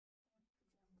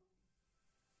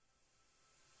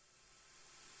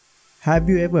Have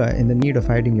you ever in the need of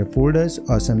hiding your folders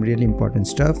or some really important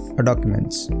stuff or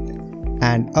documents,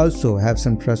 and also have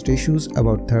some trust issues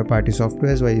about third-party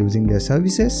softwares while using their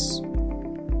services?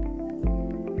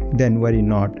 Then worry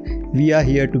not, we are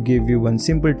here to give you one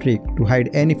simple trick to hide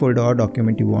any folder or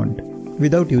document you want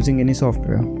without using any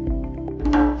software.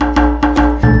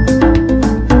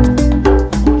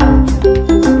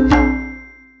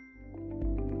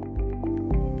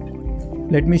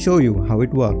 Let me show you how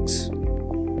it works.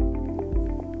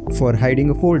 For hiding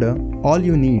a folder, all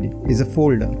you need is a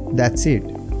folder, that's it.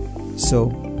 So,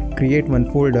 create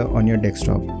one folder on your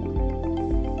desktop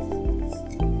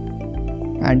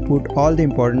and put all the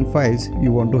important files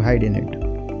you want to hide in it.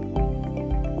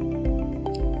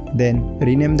 Then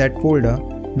rename that folder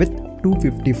with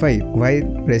 255 while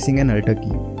pressing an Alt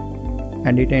key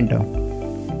and hit enter.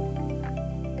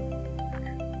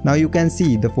 Now you can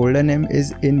see the folder name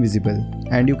is invisible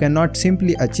and you cannot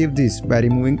simply achieve this by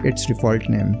removing its default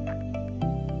name.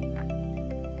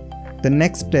 The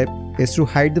next step is to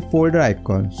hide the folder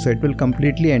icon so it will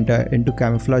completely enter into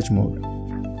camouflage mode.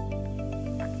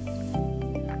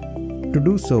 To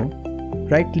do so,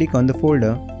 right click on the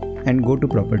folder and go to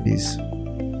Properties.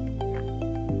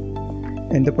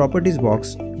 In the Properties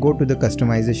box, go to the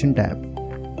Customization tab.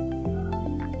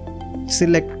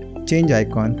 Select Change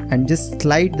icon and just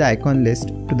slide the icon list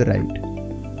to the right.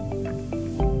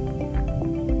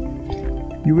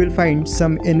 You will find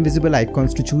some invisible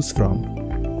icons to choose from.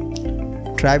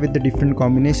 Try with the different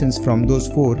combinations from those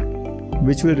four,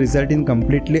 which will result in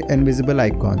completely invisible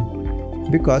icon,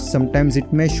 because sometimes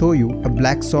it may show you a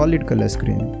black solid color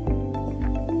screen.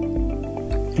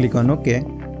 Click on OK,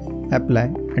 apply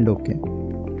and OK.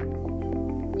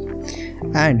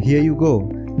 And here you go.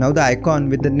 Now the icon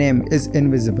with the name is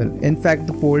invisible. In fact,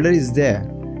 the folder is there.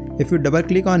 If you double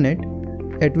click on it,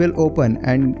 it will open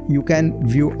and you can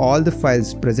view all the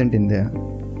files present in there.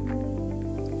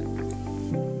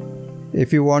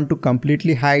 If you want to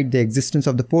completely hide the existence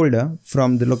of the folder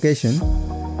from the location,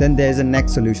 then there is a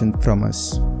next solution from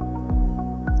us.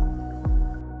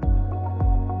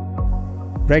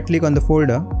 Right click on the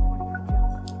folder,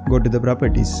 go to the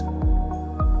Properties.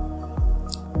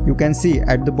 You can see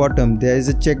at the bottom there is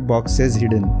a checkbox says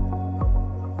hidden.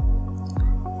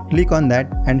 Click on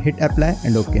that and hit apply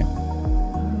and OK.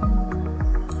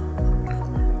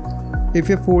 If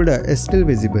your folder is still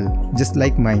visible, just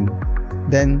like mine,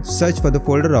 then search for the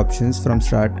folder options from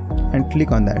Start and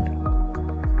click on that.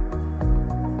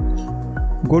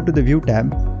 Go to the View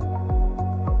tab.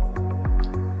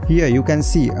 Here you can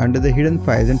see under the Hidden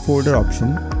Files and Folder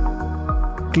option,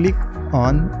 click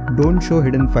on Don't Show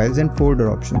Hidden Files and Folder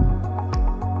option.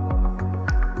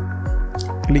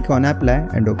 Click on Apply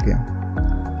and OK.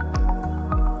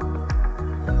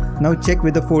 Now check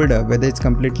with the folder whether it's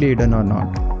completely hidden or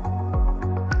not.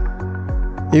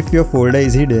 If your folder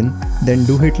is hidden, then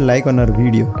do hit like on our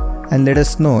video and let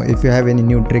us know if you have any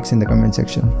new tricks in the comment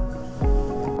section.